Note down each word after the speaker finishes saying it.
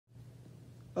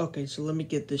Okay, so let me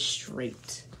get this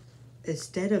straight.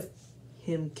 Instead of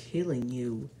him killing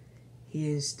you,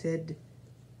 he instead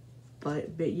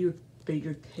bit your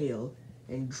tail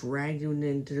and dragged you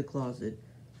into the closet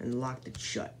and locked it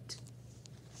shut.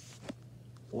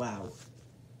 Wow.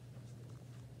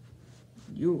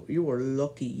 You are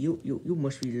lucky. You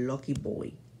must be lucky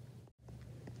boy.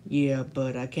 Yeah,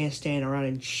 but I can't stand around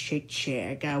and chit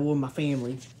chat. I gotta warn my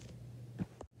family.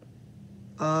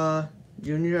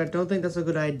 Junior, I don't think that's a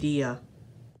good idea.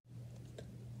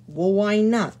 Well, why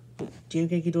not?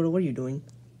 Junior, what are you doing?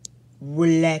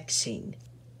 Relaxing.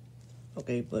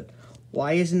 Okay, but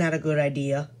why isn't that a good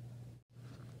idea?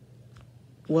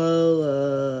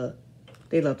 Well,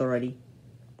 they left already.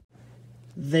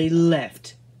 They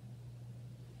left.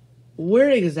 Where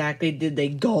exactly did they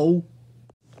go?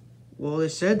 Well, they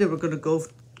said they were gonna go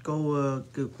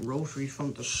get groceries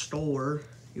from the store,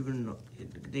 even though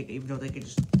they could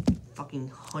just fucking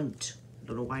hunt. I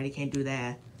don't know why they can't do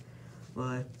that,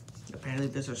 but apparently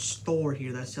there's a store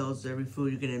here that sells every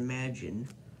food you can imagine.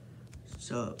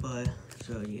 So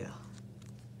yeah.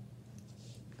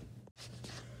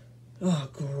 Oh,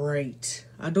 great!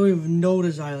 I don't even know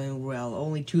this island well.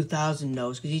 Only 2,000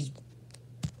 knows,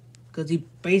 because he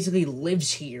basically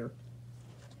lives here.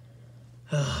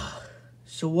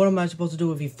 So what am I supposed to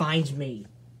do if he finds me?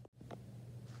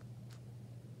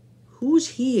 Who's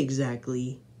he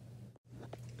exactly?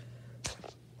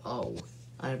 Oh,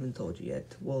 I haven't told you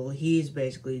yet. Well, he's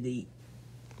basically the...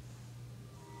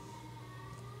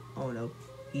 Oh no,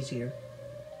 he's here.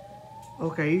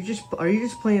 Okay, are you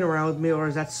just playing around with me, or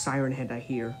is that Siren Head I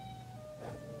hear?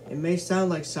 It may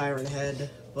sound like Siren Head,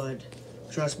 but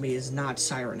trust me, it's not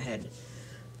Siren Head.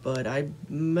 But I'm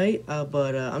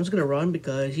just gonna run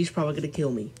because he's probably gonna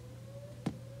kill me.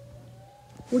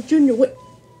 What, Junior? What?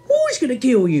 Who's gonna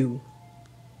kill you?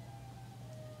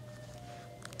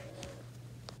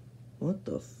 What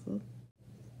the fuck?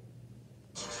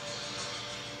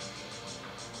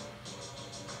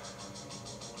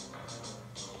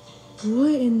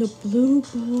 What in the blue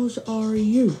balls are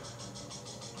you?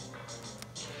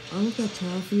 I don't got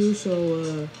time for you,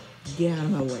 so get out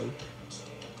of my way.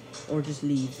 Or just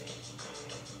leave.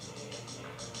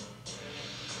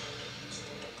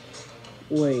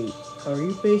 Wait, are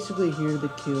you basically here to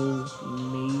kill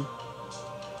me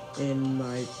and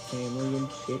my family and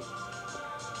shit?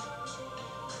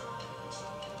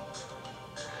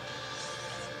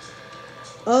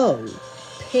 Oh,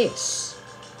 piss.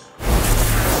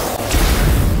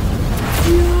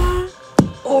 Yeah.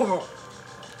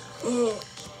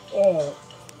 Oh,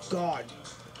 god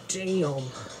damn.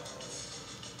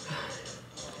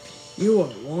 You are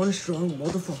one strong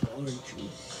motherfucker, aren't you?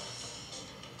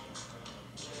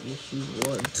 Yes, you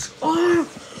weren't.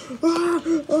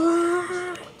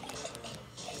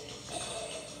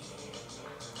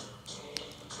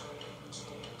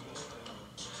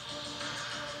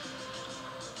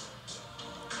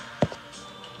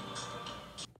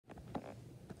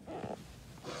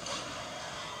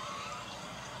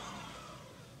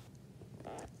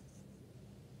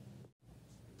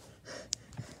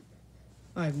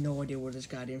 I have no idea where this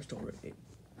goddamn store is.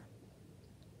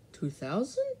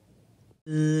 2,000?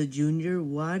 Junior,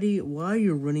 why are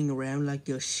you running around like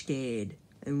you're scared?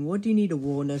 And what do you need to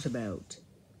warn us about?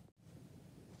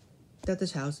 That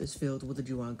this house is filled with the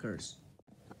Juan curse.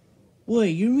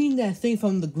 Wait, you mean that thing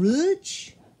from The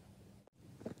Grudge?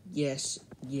 Yes,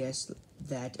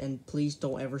 that, and please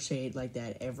don't ever say it like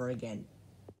that ever again.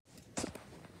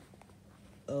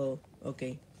 Oh,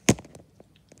 okay.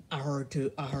 I heard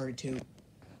too.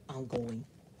 I'm going.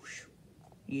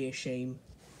 Yeah, shame.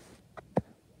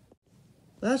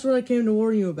 That's what I came to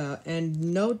warn you about,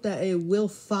 and note that it will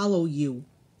follow you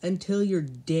until you're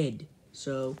dead.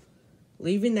 So,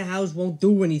 leaving the house won't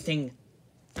do anything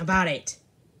about it.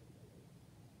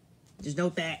 Just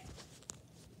note that.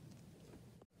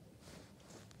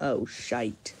 Oh,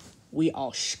 shite. We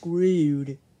are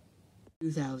screwed.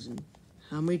 2,000.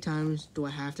 How many times do I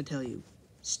have to tell you?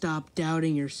 Stop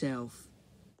doubting yourself.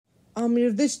 I mean,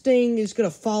 if this thing is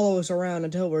gonna follow us around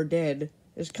until we're dead,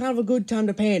 it's kind of a good time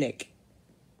to panic.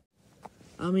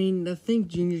 I mean, I think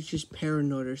Junior's just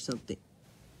paranoid or something.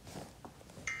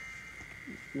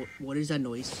 What is that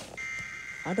noise?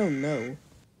 I don't know.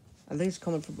 I think it's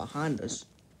coming from behind us.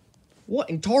 What,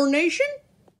 in tarnation?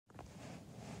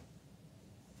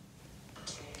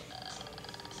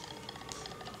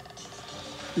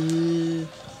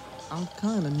 I'm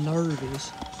kind of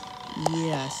nervous.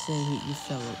 Yeah, I see you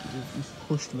fell. You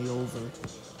pushed me over.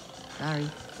 Sorry.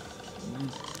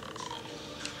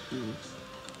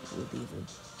 With even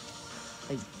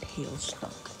a tail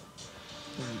stuck.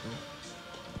 There we go.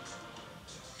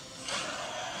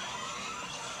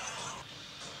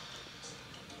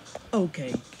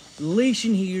 Okay,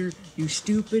 listen here, you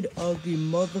stupid, ugly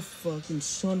motherfucking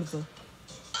son of a...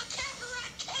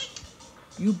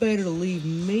 You better leave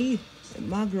me and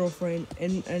my girlfriend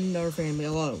and our family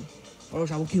alone, or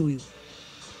else I will kill you.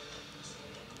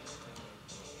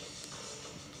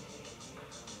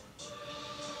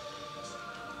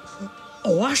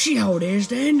 Oh, I see how it is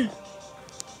then.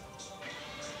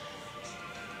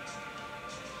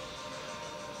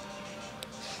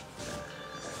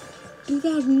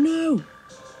 No.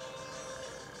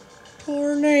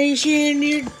 Tarnation,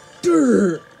 you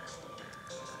dirt.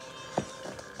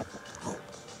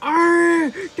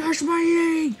 Ah, that's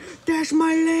my leg. That's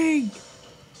my leg.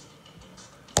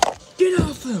 Get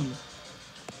off him.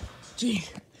 Gee.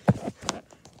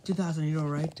 2000, you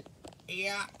alright?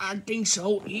 Yeah, I think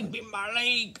so. He bit my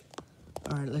leg.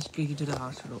 Alright, let's get you to the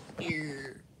hospital.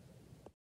 Here.